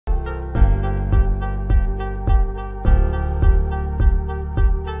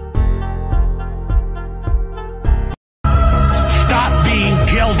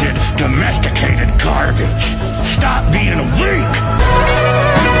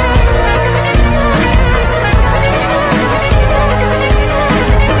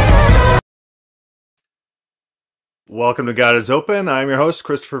Welcome to God is Open. I'm your host,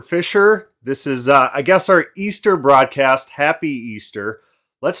 Christopher Fisher. This is, I guess, our Easter broadcast. Happy Easter.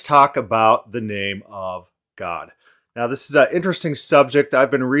 Let's talk about the name of God. Now, this is an interesting subject.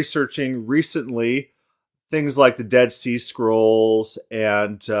 I've been researching recently things like the Dead Sea Scrolls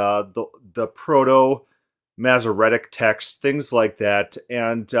and the Proto-Masoretic texts, things like that.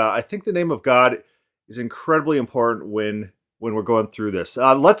 And I think the name of God is incredibly important when we're going through this.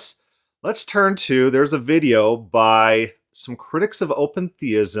 Let's turn to, there's a video by some critics of open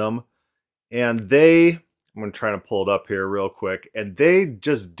theism, and I'm going to try to pull it up here real quick, and they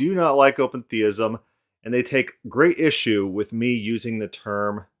just do not like open theism, and they take great issue with me using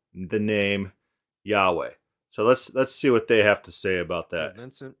the name Yahweh. So let's see what they have to say about that.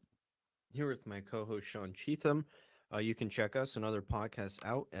 Vincent, here with my co-host Sean Cheatham. You can check us and other podcasts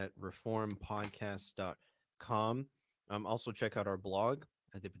out at reformpodcast.com. Also check out our blog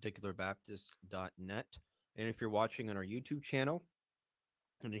at theparticularbaptist.net. And if you're watching on our YouTube channel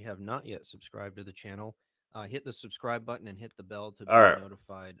and you have not yet subscribed to the channel, hit the subscribe button and hit the bell to be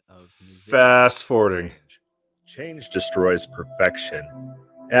notified of new videos. Fast forwarding. Change destroys perfection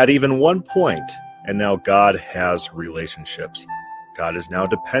at even one point, and now God has relationships. God is now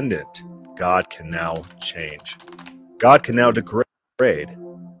dependent. God can now change. God can now degrade.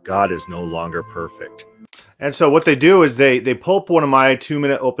 God is no longer perfect. And so what they do is they pull up one of my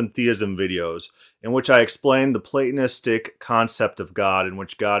 2-minute open theism videos in which I explain the Platonistic concept of God, in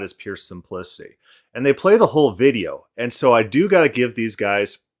which God is pure simplicity. And they play the whole video. And so I do got to give these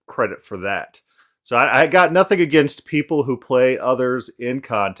guys credit for that. So I got nothing against people who play others in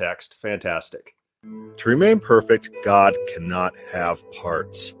context. Fantastic. To remain perfect, God cannot have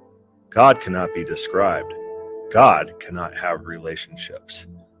parts. God cannot be described. God cannot have relationships.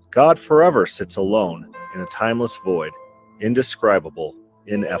 God forever sits alone in a timeless void, indescribable,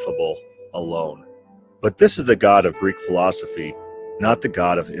 ineffable, alone. But this is the God of Greek philosophy, not the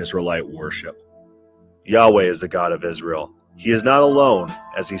God of Israelite worship. Yahweh is the God of Israel. He is not alone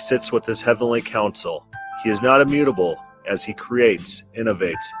as he sits with his heavenly council. He is not immutable as he creates,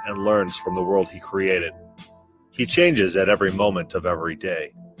 innovates, and learns from the world he created. He changes at every moment of every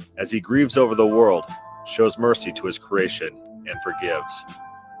day. As he grieves over the world, shows mercy to his creation, and forgives.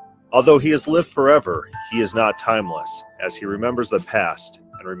 Although he has lived forever, he is not timeless, as he remembers the past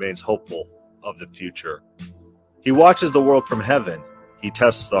and remains hopeful of the future. He watches the world from heaven. He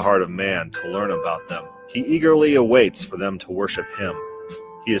tests the heart of man to learn about them. He eagerly awaits for them to worship him.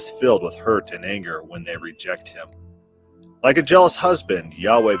 He is filled with hurt and anger when they reject him. Like a jealous husband,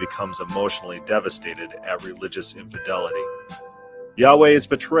 Yahweh becomes emotionally devastated at religious infidelity. Yahweh is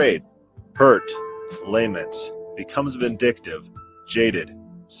betrayed, hurt, laments, becomes vindictive, jaded,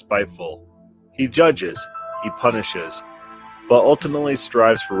 spiteful. He judges, he punishes, but ultimately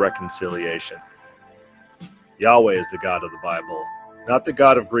strives for reconciliation. Yahweh is the God of the Bible, not the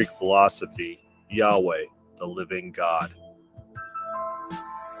God of Greek philosophy. Yahweh, the living God.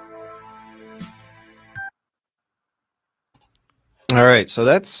 All right, so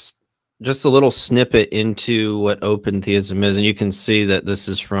that's just a little snippet into what open theism is, and you can see that this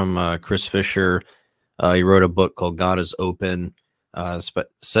is from Chris Fisher. He wrote a book called God is Open,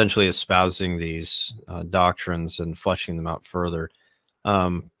 essentially espousing these doctrines and fleshing them out further.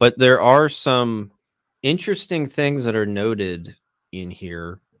 But there are some interesting things that are noted in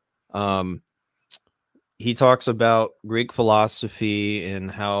here. He talks about Greek philosophy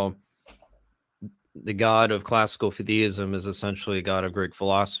and how the God of classical theism is essentially a God of Greek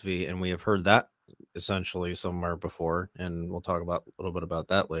philosophy, and we have heard that essentially somewhere before, and we'll talk about a little bit about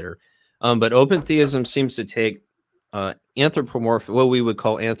that later. But open theism seems to take anthropomorphic, what we would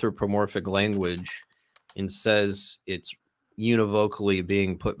call anthropomorphic language, and says it's univocally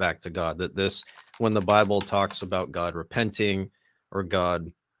being put back to God. That this, when the Bible talks about God repenting or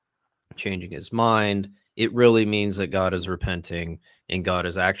God changing his mind, it really means that God is repenting and God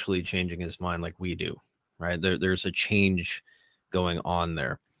is actually changing his mind like we do, right? There's a change going on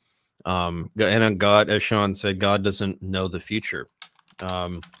there. And God, as Sean said, God doesn't know the future.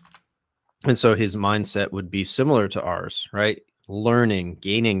 And so his mindset would be similar to ours, right? Learning,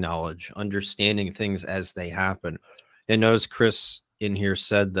 gaining knowledge, understanding things as they happen. And notice Chris in here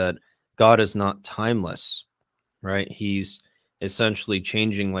said that God is not timeless, right? He's essentially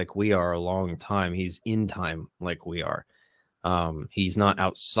changing like we are a long time. He's in time like we are. He's not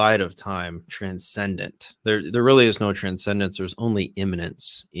outside of time, transcendent. There really is no transcendence. There's only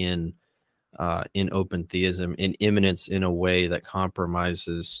immanence in open theism, in immanence in a way that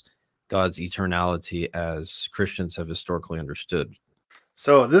compromises God's eternality as Christians have historically understood.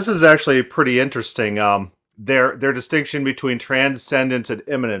 So this is actually pretty interesting. their distinction between transcendence and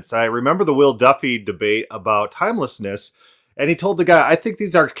immanence. I remember the Will Duffy debate about timelessness, and he told the guy, "I think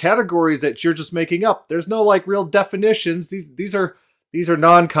these are categories that you're just making up. There's no like real definitions. These are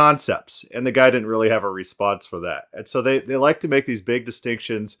non-concepts." And the guy didn't really have a response for that. And so they like to make these big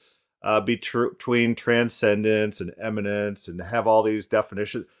distinctions between transcendence and immanence, and have all these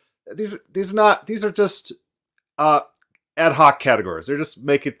definitions. These are just ad hoc categories. They're just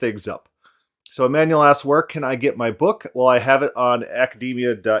making things up. So Emmanuel asks, where can I get my book? Well, I have it on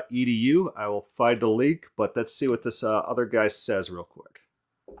academia.edu. I will find a link, but let's see what this other guy says real quick.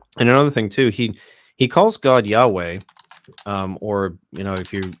 And another thing too, he calls God Yahweh, or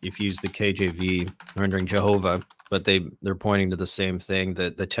if you use the KJV rendering Jehovah, but they're pointing to the same thing,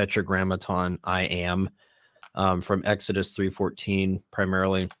 that the Tetragrammaton I am, from Exodus 3:14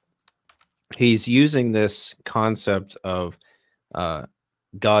 primarily. He's using this concept of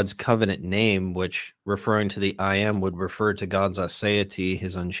God's covenant name, which, referring to the I am, would refer to God's aseity,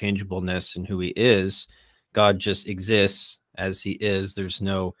 his unchangeableness, and who he is. God just exists as he is. There's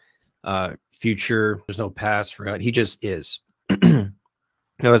no future. There's no past for God. He just is. No,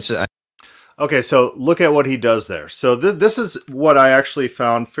 it's okay. So look at what he does there. So this is what I actually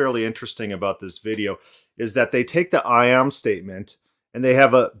found fairly interesting about this video, is that they take the I am statement and they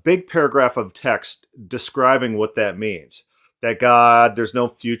have a big paragraph of text describing what that means. That God, there's no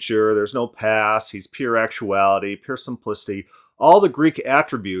future, there's no past, he's pure actuality, pure simplicity. All the Greek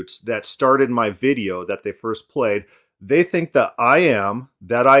attributes that started my video that they first played, they think the I am,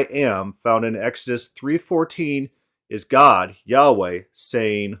 that I am, found in Exodus 3:14 is God, Yahweh,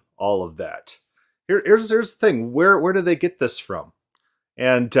 saying all of that. Here's the thing. Where do they get this from?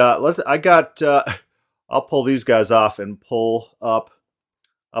 And I'll pull these guys off and pull up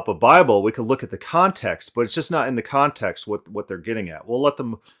a Bible. We could look at the context, but it's just not in the context what they're getting at. We'll let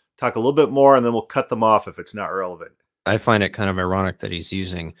them talk a little bit more, and then we'll cut them off if it's not relevant. I find it kind of ironic that he's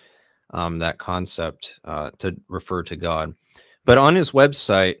using that concept to refer to God. But on his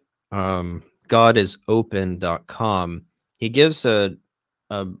website, godisopen.com, he gives a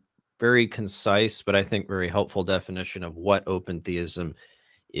very concise, but I think very helpful definition of what open theism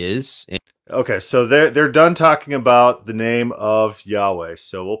is. Okay, so they're done talking about the name of Yahweh,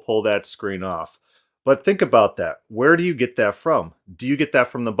 so we'll pull that screen off. But think about that. Where do you get that from? Do you get that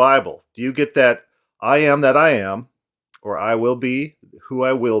from the Bible? Do you get that I am that I am, or I will be who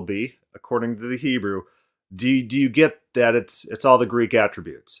I will be, according to the Hebrew? Do you get that it's all the Greek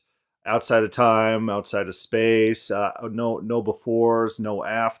attributes? Outside of time, outside of space, no befores, no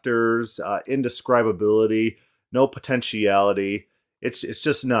afters, indescribability, no potentiality. It's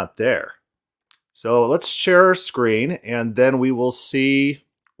just not there. So let's share our screen, and then we'll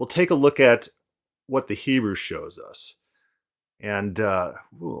take a look at what the Hebrew shows us. And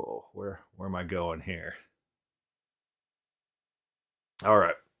where am I going here? All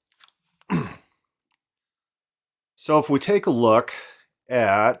right. So if we take a look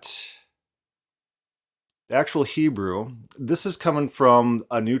at the actual Hebrew, this is coming from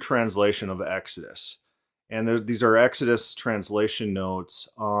a new translation of Exodus. And these are Exodus translation notes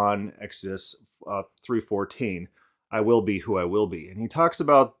on Exodus 3:14. I will be who I will be. And he talks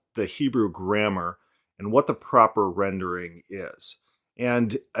about the Hebrew grammar and what the proper rendering is.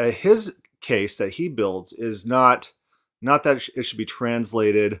 And his case that he builds is not that it should be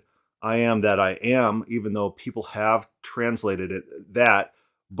translated I am that I am, even though people have translated it that,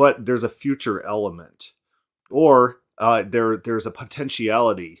 but there's a future element. Or there's a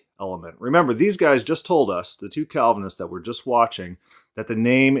potentiality element. Remember, these guys just told us, the two Calvinists that we're just watching, that the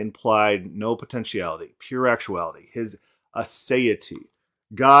name implied no potentiality, pure actuality, his aseity.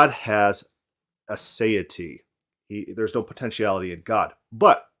 God has aseity. There's no potentiality in God.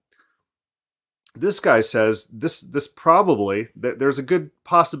 But this guy says this probably, there's a good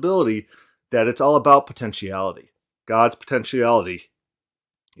possibility that it's all about potentiality. God's potentiality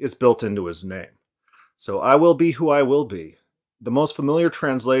is built into his name. So I will be who I will be. The most familiar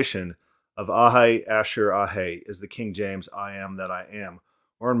translation of Ahe Asher Ahe is the King James I am that I am,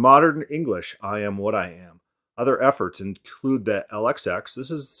 or in modern English, I am what I am. Other efforts include the LXX. This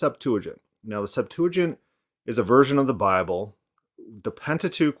is the Septuagint. Now the Septuagint is a version of the Bible. The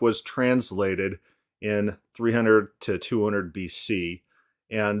Pentateuch was translated in 300 to 200 BC.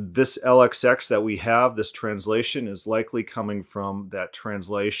 And this LXX that we have, this translation, is likely coming from that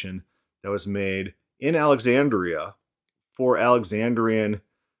translation that was made in Alexandria for Alexandrian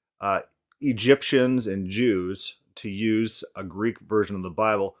Egyptians and Jews to use a Greek version of the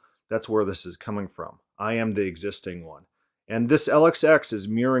Bible. That's where this is coming from. I am the existing one. And this LXX is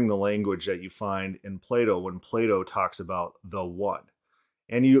mirroring the language that you find in Plato when Plato talks about the one.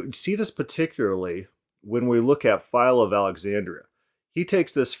 And you see this particularly when we look at Philo of Alexandria, he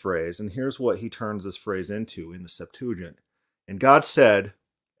takes this phrase, and here's what he turns this phrase into in the Septuagint. And God said,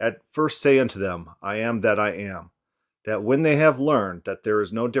 at first say unto them, I am that I am, that when they have learned that there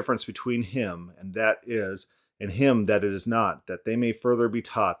is no difference between him and that is, and him that it is not, that they may further be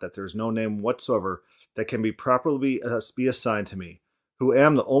taught that there is no name whatsoever that can be properly be assigned to me, who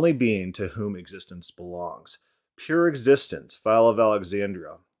am the only being to whom existence belongs. Pure existence, Philo of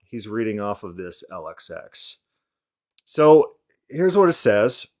Alexandria. He's reading off of this LXX. So here's what it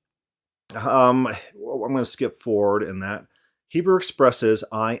says. I'm going to skip forward in that. Hebrew expresses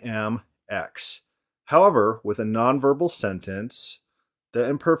I am X. However, with a nonverbal sentence, the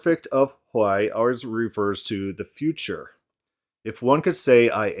imperfect of hoi always refers to the future. If one could say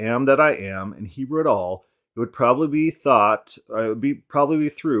I am that I am in Hebrew at all, it would probably be probably be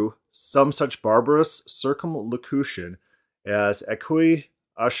through some such barbarous circumlocution as akui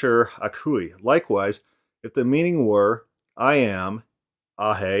asher akui. Likewise, if the meaning were I am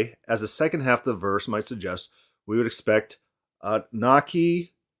ahe, as the second half of the verse might suggest, we would expect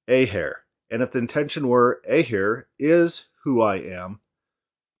naki aher. And if the intention were aher is who I am,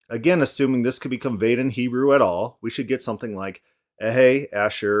 again, assuming this could be conveyed in Hebrew at all, we should get something like ehe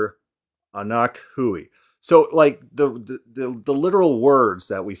asher anak hui. So, like the literal words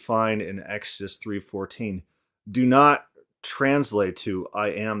that we find in Exodus 3:14 do not translate to "I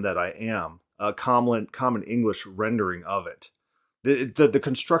am that I am," a common English rendering of it. The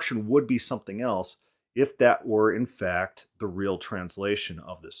construction would be something else if that were in fact the real translation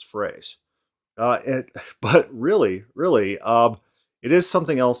of this phrase. But really, it is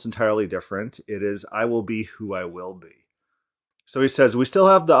something else entirely different. It is "I will be who I will be." So he says, we still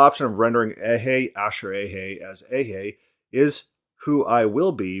have the option of rendering ehe, asher ehe, as ehe is who I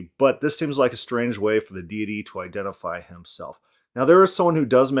will be, but this seems like a strange way for the deity to identify himself. Now, there is someone who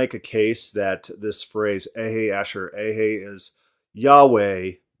does make a case that this phrase, ehe, asher ehe, is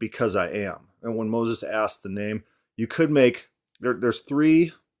Yahweh because I am. And when Moses asked the name, you could make, there's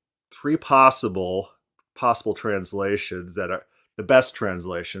three possible translations that are the best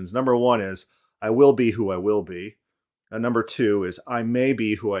translations. Number one is, I will be who I will be. Number two is, I may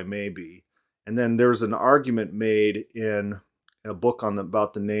be who I may be. And then there's an argument made in a book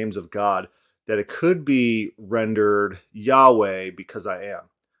about the names of God that it could be rendered Yahweh because I am.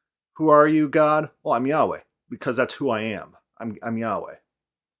 Who are you, God? Well, I'm Yahweh because that's who I am. I'm Yahweh.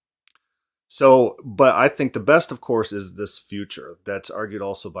 So, but I think the best, of course, is this future that's argued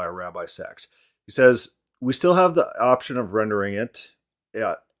also by Rabbi Sachs. He says, we still have the option of rendering it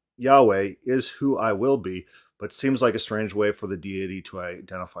Yahweh is who I will be, but seems like a strange way for the deity to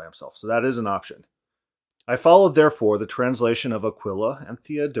identify himself. So that is an option. I followed, therefore, the translation of Aquila and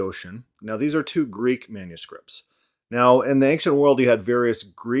Theodotion. Now, these are two Greek manuscripts. Now, in the ancient world, you had various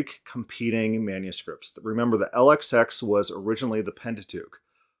Greek competing manuscripts. Remember, the LXX was originally the Pentateuch,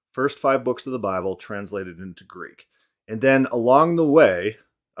 first 5 books of the Bible translated into Greek. And then along the way,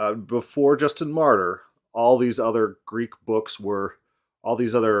 before Justin Martyr, all these other Greek books were all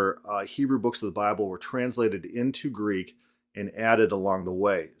these other Hebrew books of the Bible were translated into Greek and added along the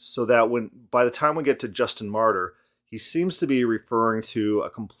way. So that by the time we get to Justin Martyr, he seems to be referring to a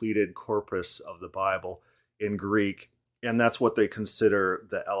completed corpus of the Bible in Greek, and that's what they consider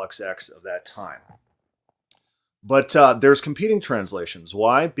the LXX of that time. But there's competing translations.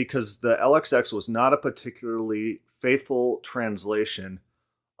 Why? Because the LXX was not a particularly faithful translation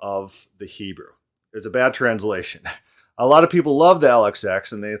of the Hebrew. It's a bad translation. A lot of people love the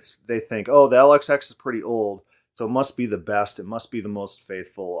LXX, and they think, oh, the LXX is pretty old, so it must be the best. It must be the most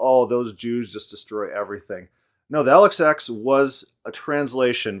faithful. Oh, those Jews just destroy everything. No, the LXX was a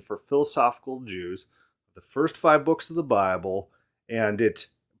translation for philosophical Jews, the first 5 books of the Bible, and it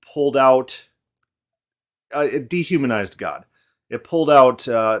pulled out, it dehumanized God. It pulled out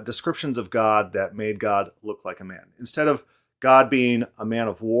descriptions of God that made God look like a man. Instead of God being a man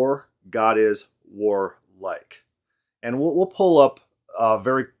of war, God is warlike. And we'll pull up a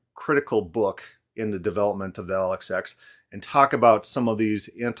very critical book in the development of the LXX and talk about some of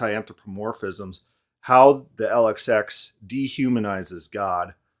these anti-anthropomorphisms, how the LXX dehumanizes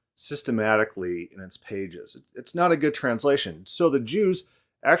God systematically in its pages. It's not a good translation. So the Jews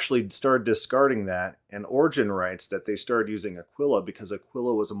actually started discarding that, and Origen writes that they started using Aquila because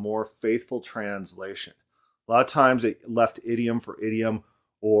Aquila was a more faithful translation. A lot of times it left idiom for idiom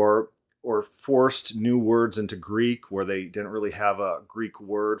or forced new words into Greek where they didn't really have a Greek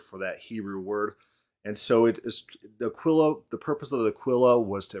word for that Hebrew word. And so the purpose of the Aquila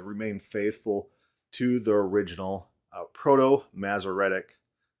was to remain faithful to the original Proto-Masoretic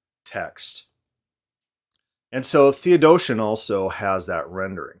text. And so Theodotion also has that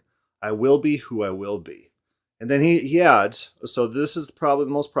rendering. I will be who I will be. And then he adds, so this is probably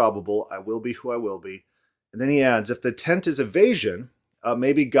the most probable, I will be who I will be. And then he adds, if the tent is evasion,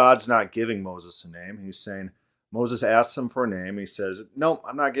 maybe God's not giving Moses a name. He's saying, Moses asks him for a name. He says, no,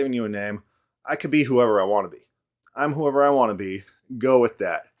 I'm not giving you a name. I could be whoever I want to be. I'm whoever I want to be. Go with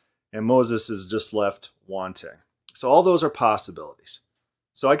that. And Moses is just left wanting. So all those are possibilities.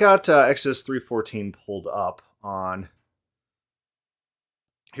 So I got Exodus 3:14 pulled up on,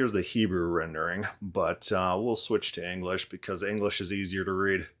 here's the Hebrew rendering, but we'll switch to English because English is easier to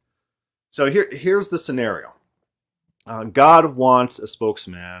read. So here's the scenario. God wants a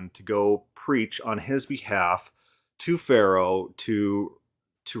spokesman to go preach on his behalf to Pharaoh to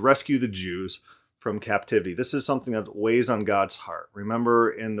rescue the Jews from captivity. This is something that weighs on God's heart. Remember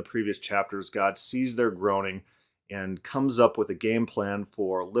in the previous chapters, God sees their groaning and comes up with a game plan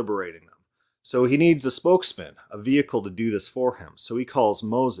for liberating them. So he needs a spokesman, a vehicle to do this for him. So he calls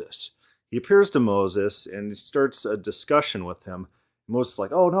Moses. He appears to Moses and he starts a discussion with him. Moses is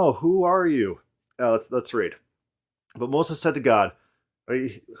like, oh no, who are you? Let's read. But Moses said to God,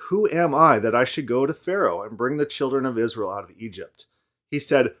 who am I that I should go to Pharaoh and bring the children of Israel out of Egypt? He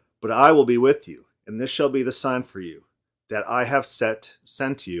said, but I will be with you, and this shall be the sign for you, that I have sent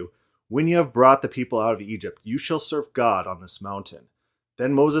you. When you have brought the people out of Egypt, you shall serve God on this mountain.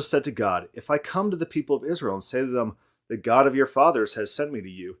 Then Moses said to God, if I come to the people of Israel and say to them, the God of your fathers has sent me to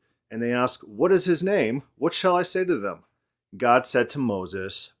you, and they ask, what is his name? What shall I say to them? God said to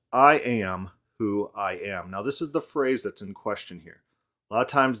Moses, I am who I am. Now this is the phrase that's in question here. A lot of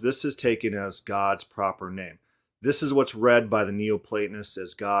times this is taken as God's proper name. This is what's read by the Neoplatonists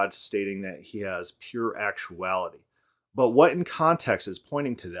as God stating that he has pure actuality. But what in context is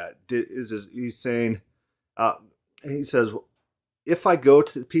pointing to that is he's saying, he says, if I go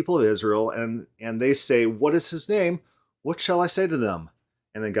to the people of Israel and they say, what is his name? What shall I say to them?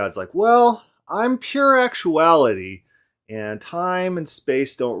 And then God's like, well, I'm pure actuality and time and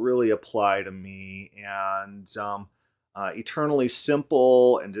space don't really apply to me. And eternally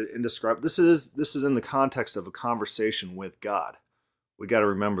simple and indescribable. This is in the context of a conversation with God. We got to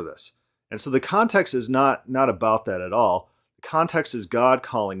remember this. And so the context is not about that at all. The context is God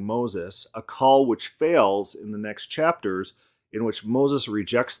calling Moses, a call which fails in the next chapters, in which Moses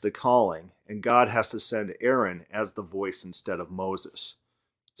rejects the calling, and God has to send Aaron as the voice instead of Moses.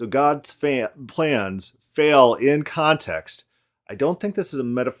 So God's plans fail in context. I don't think this is a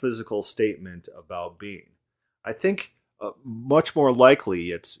metaphysical statement about being. I think much more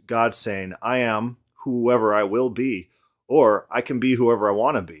likely it's God saying, I am whoever I will be, or I can be whoever I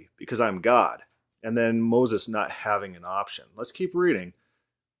want to be because I'm God. And then Moses not having an option. Let's keep reading.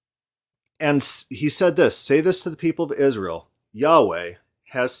 And he said this, say this to the people of Israel, Yahweh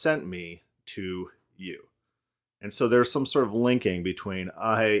has sent me to you. And so there's some sort of linking between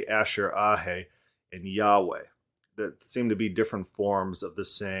Ahe, Asher, Ahe, and Yahweh that seem to be different forms of the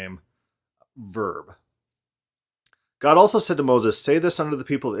same verb. God also said to Moses, say this unto the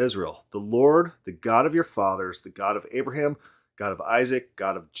people of Israel, the Lord, the God of your fathers, the God of Abraham, God of Isaac,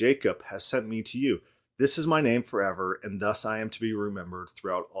 God of Jacob, has sent me to you. This is my name forever, and thus I am to be remembered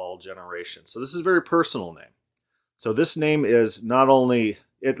throughout all generations. So this is a very personal name. So this name is not only,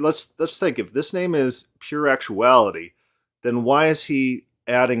 let's think, if this name is pure actuality, then why is he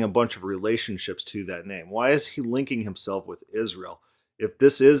adding a bunch of relationships to that name? Why is he linking himself with Israel? If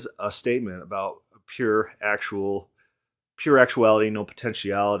this is a statement about pure actuality, no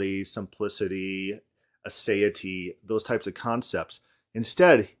potentiality, simplicity, aseity, those types of concepts.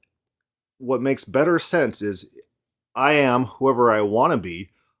 Instead, what makes better sense is I am whoever I want to be,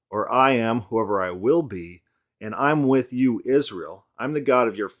 or I am whoever I will be, and I'm with you, Israel. I'm the God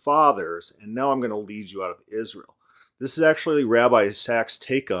of your fathers, and now I'm going to lead you out of Israel. This is actually Rabbi Sachs'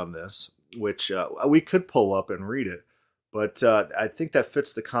 take on this, which we could pull up and read it, but I think that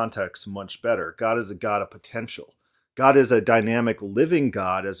fits the context much better. God is a God of potential. God is a dynamic living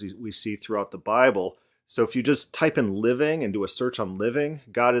God, as we see throughout the Bible. So if you just type in living and do a search on living,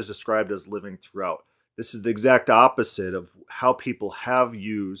 God is described as living throughout. This is the exact opposite of how people have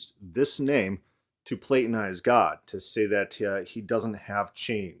used this name to Platonize God, to say that he doesn't have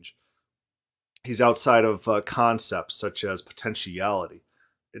change. He's outside of concepts such as potentiality.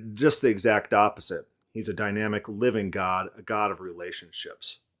 Just the exact opposite. He's a dynamic living God, a God of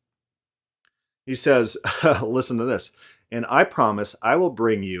relationships. He says, listen to this, and I promise I will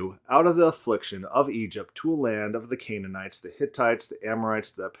bring you out of the affliction of Egypt to a land of the Canaanites, the Hittites, the Amorites,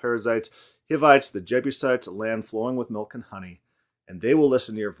 the Perizzites, Hivites, the Jebusites, a land flowing with milk and honey. And they will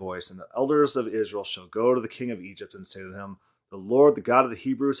listen to your voice, and the elders of Israel shall go to the king of Egypt and say to him, The Lord, the God of the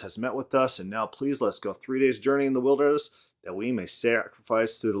Hebrews, has met with us, and now please let's go 3 days' journey in the wilderness that we may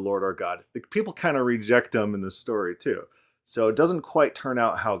sacrifice to the Lord our God. The people kind of reject him in this story too. So it doesn't quite turn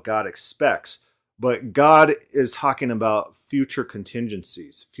out how God expects, but God is talking about future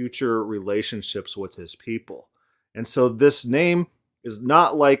contingencies, future relationships with his people. And so this name is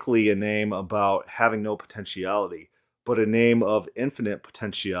not likely a name about having no potentiality, but a name of infinite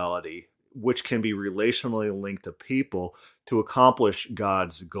potentiality, which can be relationally linked to people to accomplish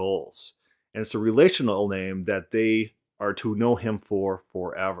God's goals. And it's a relational name that they are to know him for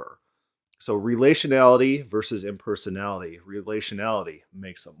forever. So relationality versus impersonality. Relationality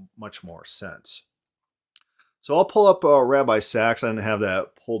makes much more sense. So I'll pull up Rabbi Sacks. I didn't have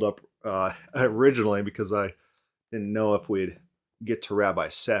that pulled up originally because I didn't know if we'd get to Rabbi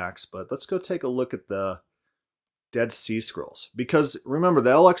Sacks. But let's go take a look at the Dead Sea Scrolls. Because remember,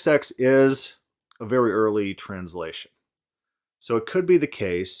 the LXX is a very early translation. So it could be the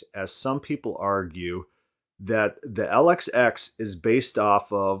case, as some people argue, that the LXX is based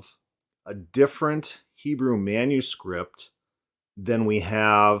off of a different Hebrew manuscript than we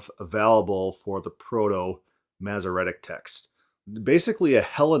have available for the Proto-Masoretic text. Basically a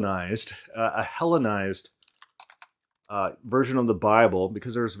Hellenized version of the Bible,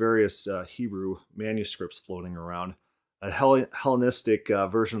 because there's various Hebrew manuscripts floating around. A Hellenistic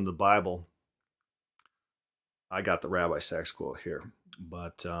version of the Bible. I got the Rabbi Sacks quote here,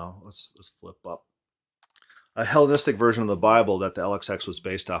 but let's flip up. A Hellenistic version of the Bible that the LXX was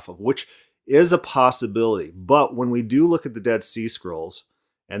based off of, which is a possibility. But when we do look at the Dead Sea Scrolls,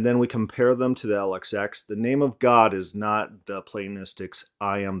 and then we compare them to the LXX, the name of God is not the Platonistics,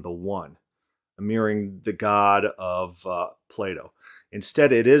 I am the one, mirroring the God of Plato.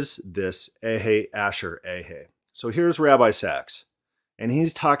 Instead, it is this Ehe, Asher, Ehe. So here's Rabbi Sacks, and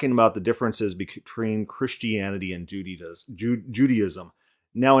he's talking about the differences between Christianity and Judaism.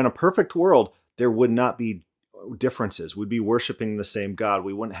 Now, in a perfect world, there would not be differences. We'd be worshiping the same God.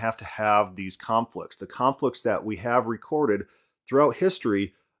 We wouldn't have to have these conflicts. The conflicts that we have recorded throughout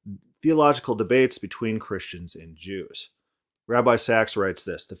history, theological debates between Christians and Jews. Rabbi Sacks writes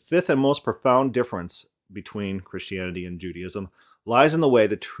this: the fifth and most profound difference between Christianity and Judaism lies in the way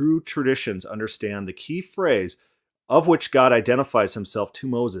the true traditions understand the key phrase of which God identifies himself to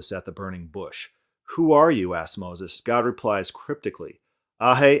Moses at the burning bush. Who are you? Asks Moses. God replies cryptically,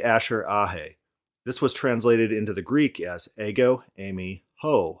 Ahe, Asher, Ahe. This was translated into the Greek as ego, eimi,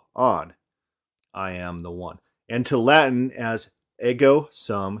 ho, on. I am the one. And to Latin as ego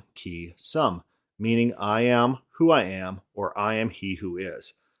sum qui sum, meaning I am who I am, or I am he who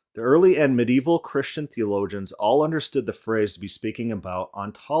is. The early and medieval Christian theologians all understood the phrase to be speaking about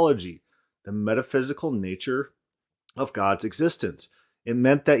ontology, the metaphysical nature of God's existence. It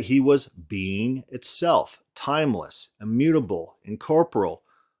meant that he was being itself, timeless, immutable, incorporeal,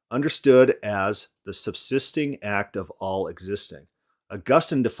 understood as the subsisting act of all existing.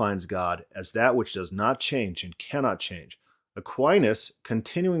 Augustine defines God as that which does not change and cannot change. Aquinas,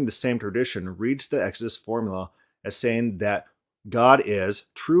 continuing the same tradition, reads the Exodus formula as saying that God is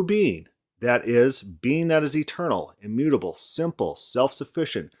true being, that is, being that is eternal, immutable, simple,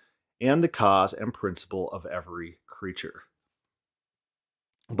 self-sufficient, and the cause and principle of every creature.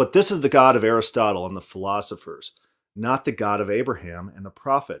 But this is the God of Aristotle and the philosophers, not the God of Abraham and the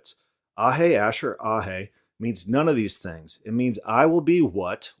prophets. Ahe, Asher, Ahe means none of these things. It means I will be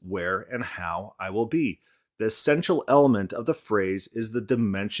what, where, and how I will be. The essential element of the phrase is the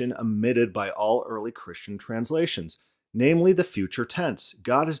dimension omitted by all early Christian translations, namely the future tense.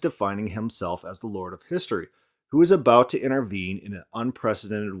 God is defining himself as the Lord of history, who is about to intervene in an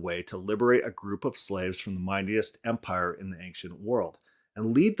unprecedented way to liberate a group of slaves from the mightiest empire in the ancient world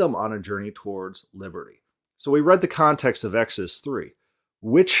and lead them on a journey towards liberty. So we read the context of Exodus 3.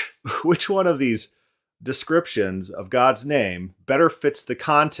 Which one of these descriptions of God's name better fits the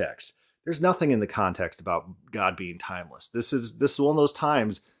context? There's nothing in the context about God being timeless. This is one of those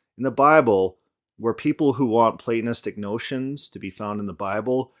times in the Bible where people who want Platonistic notions to be found in the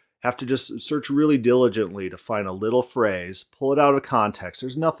Bible have to just search really diligently to find a little phrase, pull it out of context.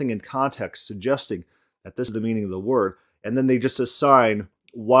 There's nothing in context suggesting that this is the meaning of the word, and then they just assign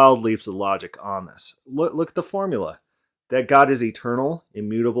wild leaps of logic on this. Look at the formula. That God is eternal,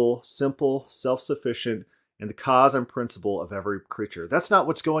 immutable, simple, self-sufficient, and the cause and principle of every creature. That's not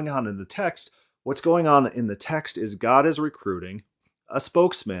what's going on in the text. What's going on in the text is God is recruiting a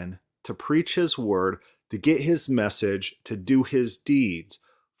spokesman to preach his word, to get his message, to do his deeds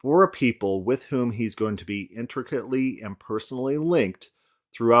for a people with whom he's going to be intricately and personally linked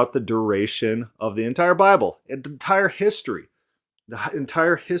throughout the duration of the entire Bible, and the entire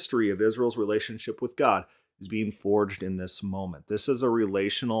history of Israel's relationship with God is being forged in this moment. This is a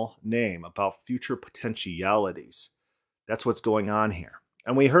relational name about future potentialities. That's what's going on here.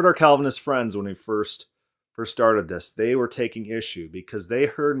 And we heard our Calvinist friends when we first started this. They were taking issue because they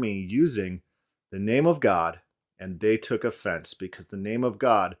heard me using the name of God, and they took offense because the name of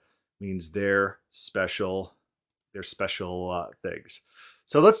God means their special things.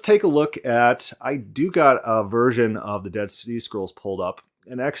 So let's take a look at, I do got a version of the Dead Sea Scrolls pulled up,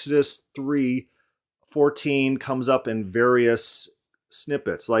 and Exodus 3:14 comes up in various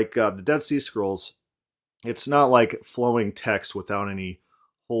snippets. Like the Dead Sea Scrolls, it's not like flowing text without any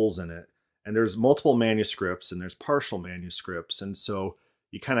holes in it. And there's multiple manuscripts and there's partial manuscripts. And so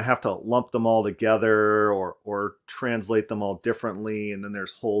you kind of have to lump them all together or translate them all differently. And then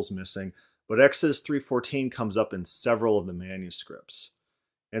there's holes missing. But Exodus 3:14 comes up in several of the manuscripts.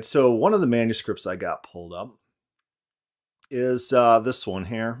 And so one of the manuscripts I got pulled up is this one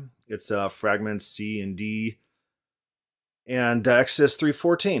here. It's fragments C and D. And Exodus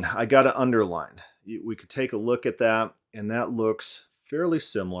 3:14, I got it underlined. We could take a look at that, and that looks fairly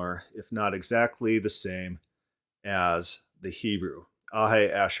similar, if not exactly the same as the Hebrew. Ahe,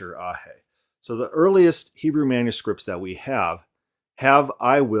 Asher, Ahe. So the earliest Hebrew manuscripts that we have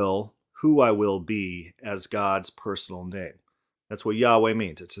I will, who I will be as God's personal name. That's what Yahweh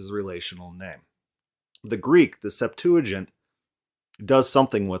means. It's his relational name. The Greek, the Septuagint, does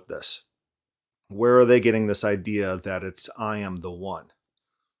something with this. Where are they getting this idea that it's I am the one?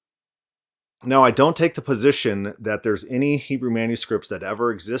 Now, I don't take the position that there's any Hebrew manuscripts that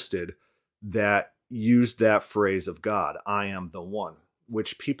ever existed that used that phrase of God, I am the one,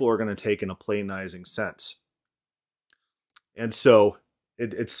 which people are going to take in a Platonizing sense. And so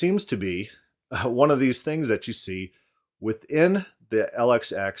it seems to be one of these things that you see within the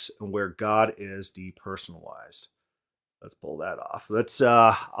LXX and where God is depersonalized. Let's pull that off. Let's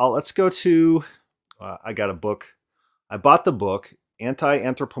go to, I got a book. I bought the book,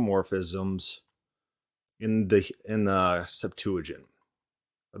 Anti-Anthropomorphisms in the Septuagint,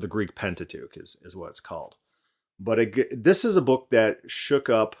 or the Greek Pentateuch is what it's called. But this is a book that shook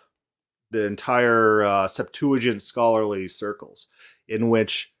up the entire Septuagint scholarly circles, in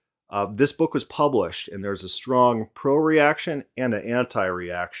which this book was published, and there's a strong pro-reaction and an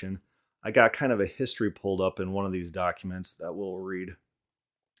anti-reaction. I got kind of a history pulled up in one of these documents that we'll read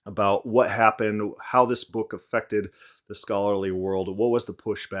about what happened, how this book affected the scholarly world, what was the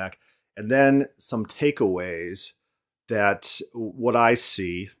pushback, and then some takeaways that what I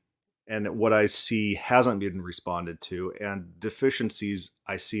see and what I see hasn't been responded to, and deficiencies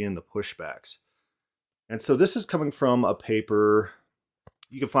I see in the pushbacks. And so this is coming from a paper.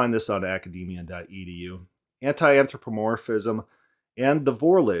 You can find this on academia.edu. Anti-Anthropomorphism and the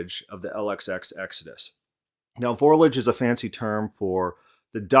Vorlage of the LXX Exodus. Now, Vorlage is a fancy term for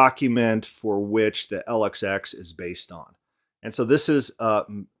the document for which the LXX is based on. And so this is a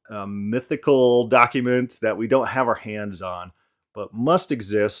mythical document that we don't have our hands on, but must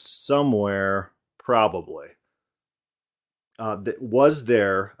exist somewhere, probably. Was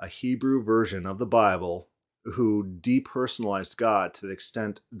there a Hebrew version of the Bible who depersonalized God to the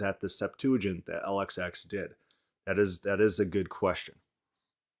extent that the Septuagint, the LXX, did? That is a good question.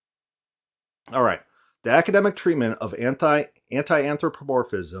 All right. The academic treatment of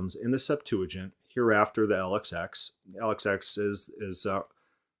anti-anthropomorphisms in the Septuagint, hereafter the LXX. LXX is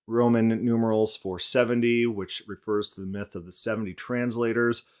Roman numerals for 70, which refers to the myth of the 70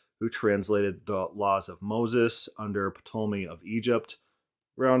 translators who translated the laws of Moses under Ptolemy of Egypt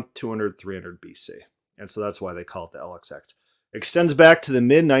around 200-300 BC. And so that's why they call it the LXX. Extends back to the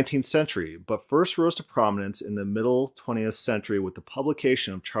mid-19th century, but first rose to prominence in the middle 20th century with the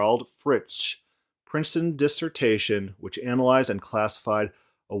publication of Charles Fritzsch's Princeton dissertation, which analyzed and classified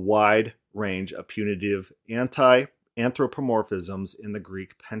a wide range of punitive anti-anthropomorphisms in the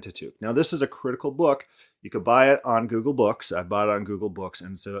Greek Pentateuch. Now, this is a critical book. You could buy it on Google Books. I bought it on Google Books,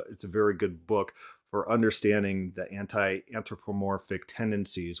 and so it's a very good book for understanding the anti-anthropomorphic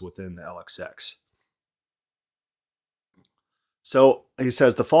tendencies within the LXX. So he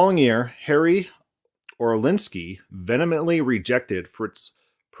says, the following year, Harry Orlinsky vehemently rejected Fritz's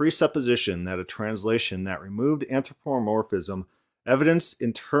presupposition that a translation that removed anthropomorphism evidenced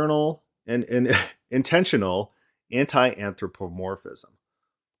internal and intentional anti-anthropomorphism.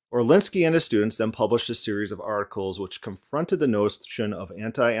 Orlinsky and his students then published a series of articles which confronted the notion of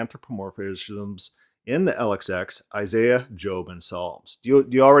anti-anthropomorphisms in the LXX, Isaiah, Job, and Psalms. Do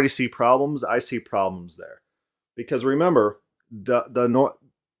you already see problems? I see problems there. Because remember,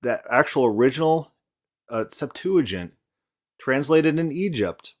 the actual original Septuagint translated in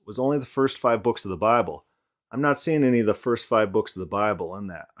Egypt was only the first 5 books of the Bible. I'm not seeing any of the first 5 books of the Bible in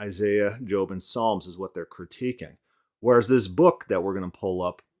that. Isaiah, Job, and Psalms is what they're critiquing. Whereas this book that we're going to pull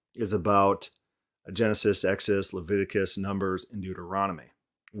up is about Genesis, Exodus, Leviticus, Numbers, and Deuteronomy,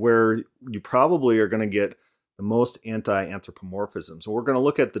 where you probably are going to get the most anti-anthropomorphism. So we're going to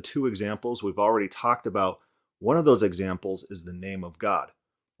look at the 2 examples. We've already talked about one of those examples is the name of God.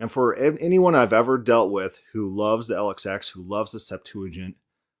 And for anyone I've ever dealt with who loves the LXX, who loves the Septuagint,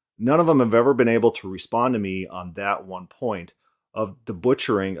 none of them have ever been able to respond to me on that one point of the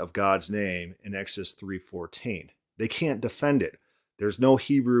butchering of God's name in Exodus 3:14. They can't defend it. There's no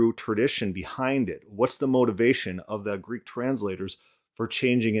Hebrew tradition behind it. What's the motivation of the Greek translators for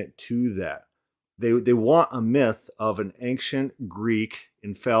changing it to that? They want a myth of an ancient Greek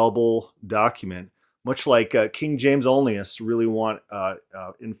infallible document, much like King James Onlyists really want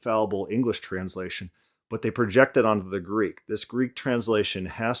infallible English translation, but they project it onto the Greek. This Greek translation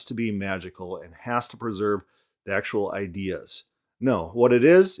has to be magical and has to preserve the actual ideas. No, what it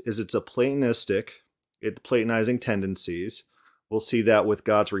is it's a Platonizing tendencies. We'll see that with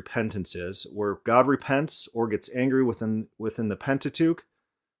God's repentances, where God repents or gets angry within the Pentateuch.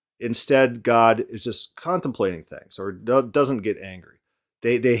 Instead, God is just contemplating things or doesn't get angry.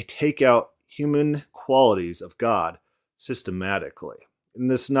 They take out human qualities of God systematically. And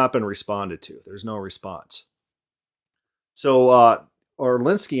this has not been responded to. There's no response. So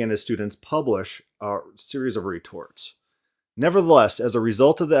Orlinsky and his students publish a series of retorts. Nevertheless, as a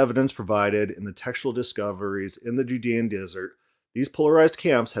result of the evidence provided in the textual discoveries in the Judean desert, these polarized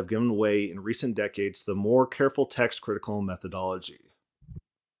camps have given way in recent decades to the more careful text critical methodology.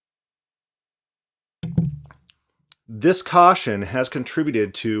 This caution has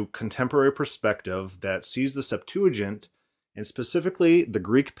contributed to contemporary perspective that sees the Septuagint, and specifically the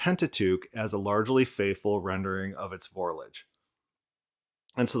Greek Pentateuch, as a largely faithful rendering of its Vorlage.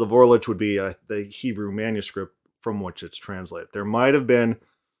 And so the Vorlage would be the Hebrew manuscript from which it's translated. There might have been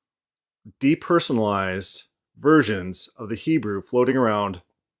depersonalized versions of the Hebrew floating around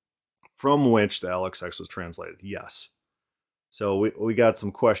from which the LXX was translated. Yes. So we got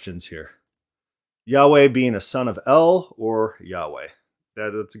some questions here. Yahweh being a son of El or Yahweh?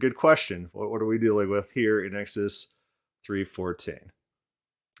 That's a good question. What are we dealing with here in Exodus 3:14?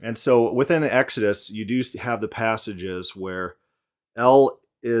 And so within Exodus, you do have the passages where El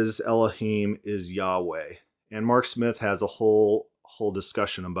is Elohim is Yahweh. And Mark Smith has a whole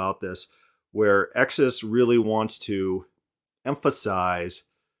discussion about this, where Exodus really wants to emphasize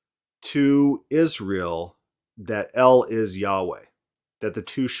to Israel that El is Yahweh, that the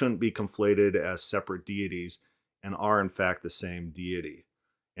two shouldn't be conflated as separate deities and are in fact the same deity.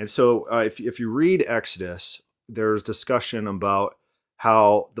 And so if you read Exodus, there's discussion about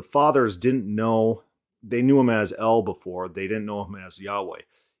how the fathers didn't know, they knew him as El before, they didn't know him as Yahweh.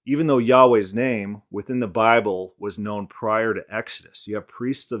 Even though Yahweh's name within the Bible was known prior to Exodus. You have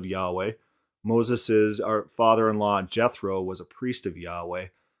priests of Yahweh. Moses' our father-in-law Jethro was a priest of Yahweh.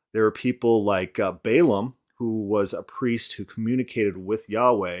 There are people like Balaam, who was a priest who communicated with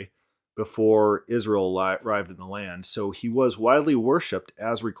Yahweh before Israel arrived in the land. So he was widely worshipped,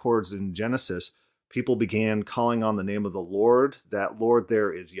 as records in Genesis. People began calling on the name of the Lord. That Lord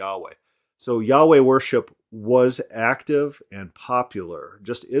there is Yahweh. So Yahweh worship was active and popular.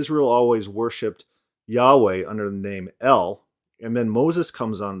 Just Israel always worshipped Yahweh under the name El. And then Moses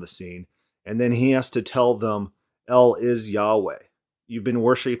comes on the scene, and then he has to tell them El is Yahweh. You've been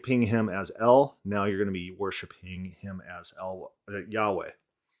worshiping him as El. Now you're going to be worshiping him as Yahweh.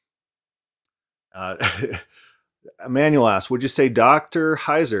 Emmanuel asks, would you say Dr.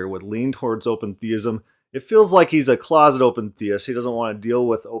 Heiser would lean towards open theism? It feels like he's a closet open theist. He doesn't want to deal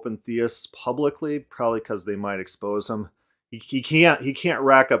with open theists publicly, probably because they might expose him. He can't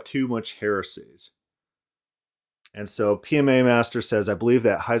rack up too much heresies. And so PMA Master says, I believe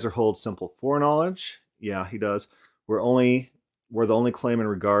that Heiser holds simple foreknowledge. Yeah, he does. We're the only claim in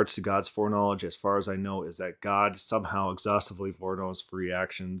regards to God's foreknowledge, as far as I know, is that God somehow exhaustively foreknows free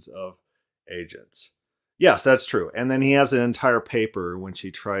actions of agents. Yes, that's true. And then he has an entire paper in which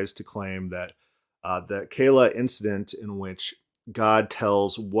he tries to claim that the Keilah incident, in which God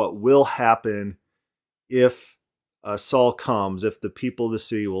tells what will happen if Saul comes, if the people of the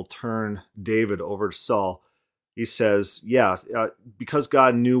city will turn David over to Saul. He says, yeah, because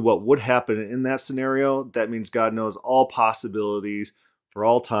God knew what would happen in that scenario, that means God knows all possibilities for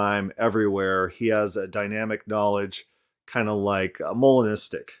all time, everywhere. He has a dynamic knowledge, kind of like a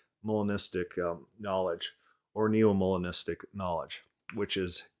Molinistic knowledge or neo-Molinistic knowledge, which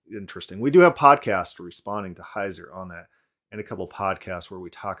is interesting. We do have podcasts responding to Heiser on that, and a couple podcasts where we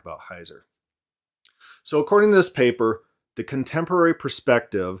talk about Heiser. So according to this paper, the contemporary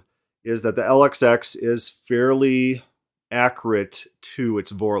perspective is that the LXX is fairly accurate to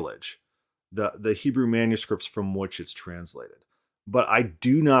its Vorlage, the Hebrew manuscripts from which it's translated. But I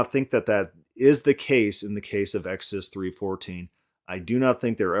do not think that that is the case in the case of Exodus 3:14. I do not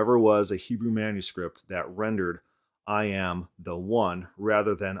think there ever was a Hebrew manuscript that rendered I am the one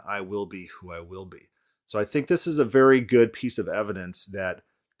rather than I will be who I will be. So I think this is a very good piece of evidence that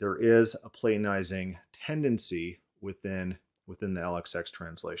there is a Platonizing tendency within the LXX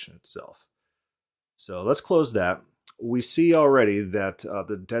translation itself. So let's close that. We see already that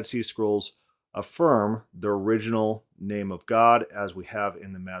the Dead Sea Scrolls affirm the original name of God as we have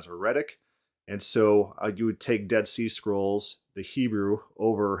in the Masoretic. And so you would take Dead Sea Scrolls, the Hebrew,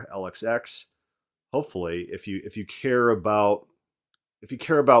 over LXX. Hopefully, if you care about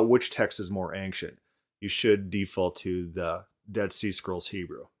which text is more ancient, you should default to the Dead Sea Scrolls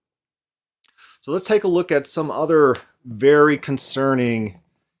Hebrew. So let's take a look at some other very concerning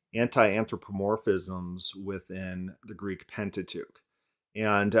anti-anthropomorphisms within the Greek Pentateuch.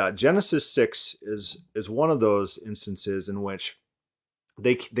 And Genesis 6 is one of those instances in which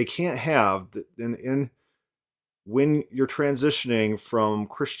they can't have, when you're transitioning from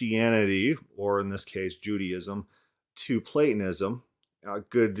Christianity, or in this case Judaism, to Platonism, a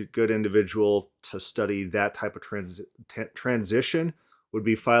good individual to study that type of transition would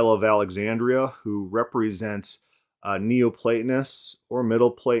be Philo of Alexandria, who represents a Neoplatonist or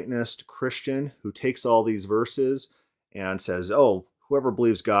Middle Platonist Christian who takes all these verses and says, oh, whoever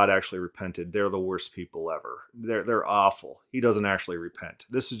believes God actually repented, they're the worst people ever. They're awful. He doesn't actually repent.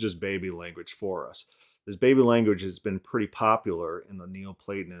 This is just baby language for us. This baby language has been pretty popular in the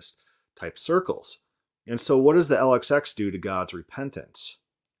Neoplatonist type circles. And so what does the LXX do to God's repentance?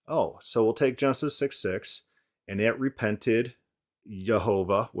 Oh, so we'll take Genesis 6:6, and it repented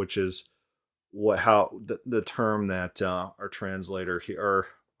Jehovah, which is the term that our translator here,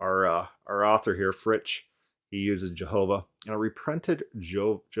 our author here, Fritsch, he uses Jehovah, and it repented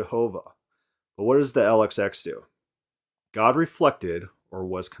Jehovah. But what does the LXX do? God reflected or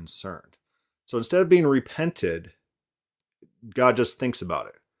was concerned. So instead of being repented, God just thinks about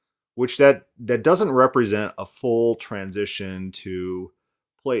it, which that doesn't represent a full transition to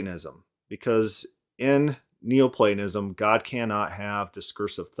Platonism, because in Neoplatonism, God cannot have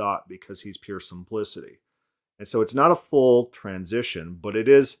discursive thought because he's pure simplicity. And so it's not a full transition, but it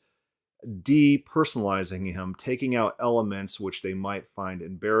is depersonalizing him, taking out elements which they might find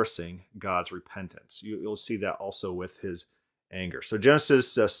embarrassing God's repentance. You'll see that also with his anger. So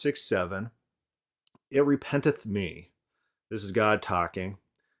Genesis 6:7, it repenteth me. This is God talking,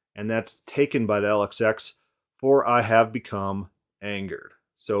 and that's taken by the LXX, for I have become angered.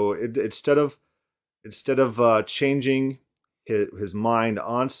 So instead of changing his mind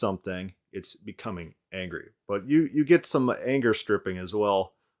on something, it's becoming angry. But you get some anger stripping as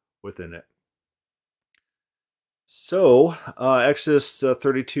well within it. So Exodus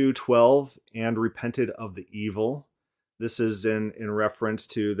 32:12, and repented of the evil. This is in reference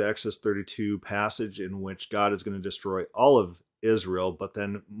to the Exodus 32 passage in which God is going to destroy all of Israel, but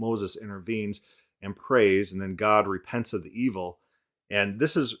then Moses intervenes and prays, and then God repents of the evil. And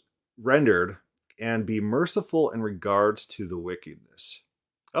this is rendered, and be merciful in regards to the wickedness.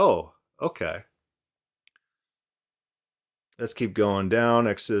 Oh, okay. Let's keep going down.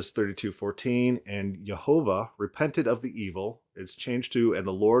 Exodus 32:14, and Jehovah repented of the evil. It's changed to, and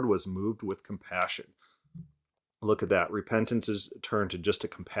the Lord was moved with compassion. Look at that. Repentance is turned to just a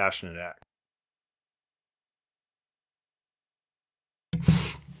compassionate act.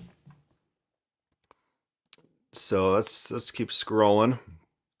 So let's keep scrolling.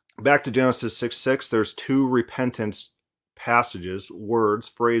 Back to Genesis 6:6. There's two repentance passages, words,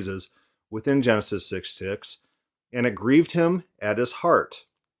 phrases within Genesis 6:6. And it grieved him at his heart.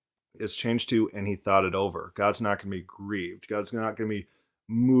 It's changed to, and he thought it over. God's not going to be grieved. God's not going to be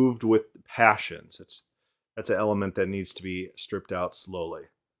moved with passions. That's an element that needs to be stripped out slowly.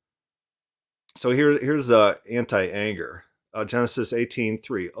 So here's anti-anger. Genesis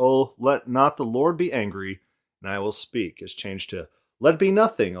 18:3. Oh, let not the Lord be angry, and I will speak. It's changed to, let be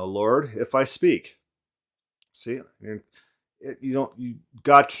nothing, O Lord, if I speak. See,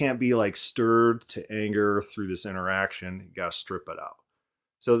 God can't be like stirred to anger through this interaction. You got to strip it out.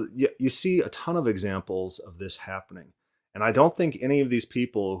 So you see a ton of examples of this happening. And I don't think any of these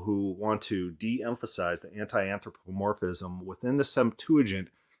people who want to de-emphasize the anti-anthropomorphism within the Septuagint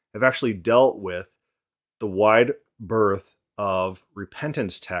have actually dealt with the wide berth of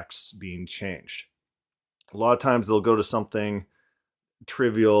repentance texts being changed. A lot of times they'll go to something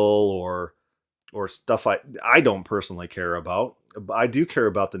trivial or stuff I don't personally care about. I do care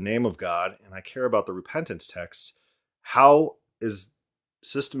about the name of God, and I care about the repentance texts. How is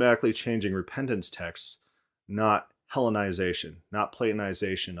systematically changing repentance texts, not Hellenization, not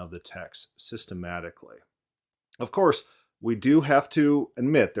Platonization of the text, systematically. Of course, we do have to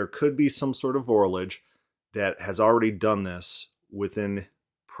admit there could be some sort of oralage that has already done this within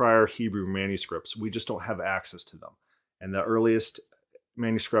prior Hebrew manuscripts. We just don't have access to them. And the earliest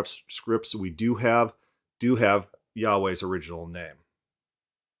manuscripts we do have Yahweh's original name.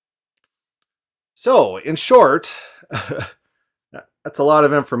 So, in short, that's a lot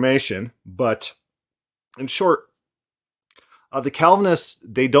of information, but in short, the Calvinists,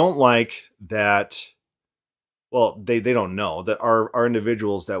 they don't like that. Well, they don't know that our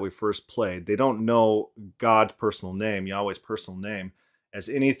individuals that we first played, they don't know God's personal name, Yahweh's personal name, as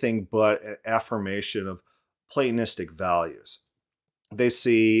anything but an affirmation of Platonistic values. They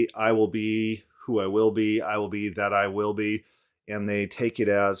see, I will be who I will be that I will be, and they take it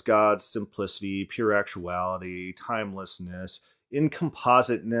as God's simplicity, pure actuality, timelessness,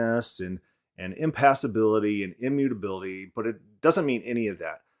 incompositeness, and impassibility and immutability, but it doesn't mean any of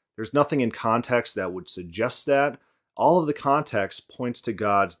that. There's nothing in context that would suggest that. All of the context points to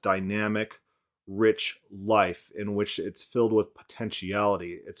God's dynamic, rich life in which it's filled with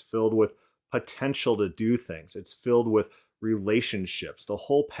potentiality. It's filled with potential to do things. It's filled with relationships. The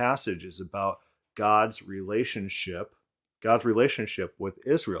whole passage is about God's relationship with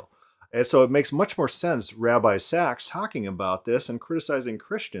Israel. And so it makes much more sense, Rabbi Sachs talking about this and criticizing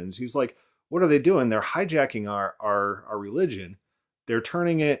Christians. He's like, what are they doing? They're hijacking our religion. They're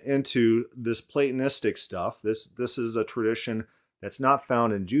turning it into this Platonistic stuff. This is a tradition that's not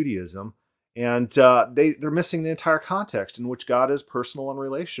found in Judaism. And they're missing the entire context in which God is personal and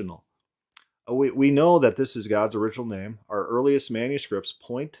relational. We know that this is God's original name. Our earliest manuscripts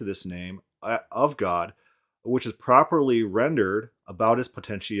point to this name of God, which is properly rendered about his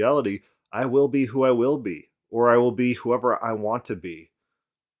potentiality. I will be who I will be, or I will be whoever I want to be.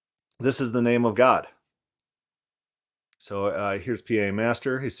 This is the name of God. So here's PA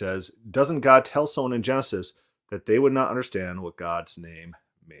Master. He says, doesn't God tell someone in Genesis that they would not understand what God's name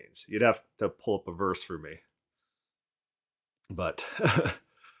means? You'd have to pull up a verse for me. But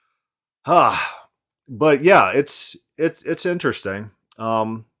but yeah, it's interesting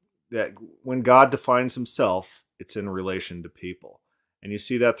that when God defines himself, it's in relation to people. And you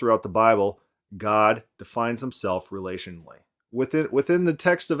see that throughout the Bible. God defines himself relationally. Within the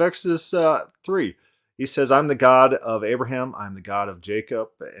text of Exodus 3, he says, I'm the God of Abraham, I'm the God of Jacob,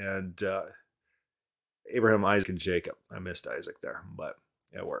 and Abraham, Isaac, and Jacob. I missed Isaac there, but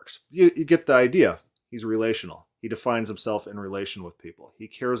it works. You get the idea. He's relational. He defines himself in relation with people. He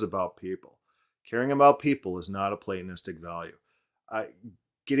cares about people. Caring about people is not a Platonistic value.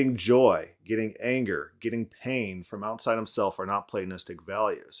 Getting joy, getting anger, getting pain from outside himself are not Platonistic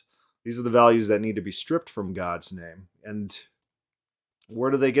values. These are the values that need to be stripped from God's name. And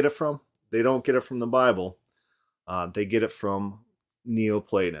where do they get it from? They don't get it from the Bible. They get it from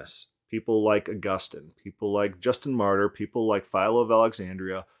Neoplatonists. People like Augustine, people like Justin Martyr, people like Philo of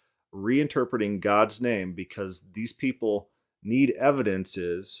Alexandria, reinterpreting God's name because these people need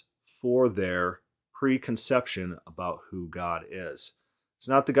evidences for their preconception about who God is. It's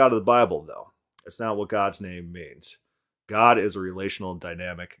not the God of the Bible, though. It's not what God's name means. God is a relational,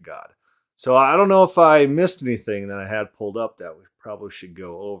 dynamic God. So I don't know if I missed anything that I had pulled up that we probably should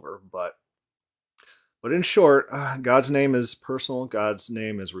go over, but in short, God's name is personal. God's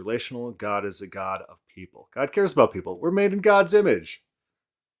name is relational. God is a God of people. God cares about people. We're made in God's image.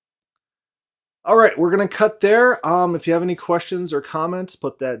 All right, we're going to cut there. If you have any questions or comments,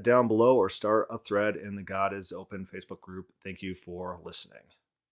 put that down below or start a thread in the God is Open Facebook group. Thank you for listening.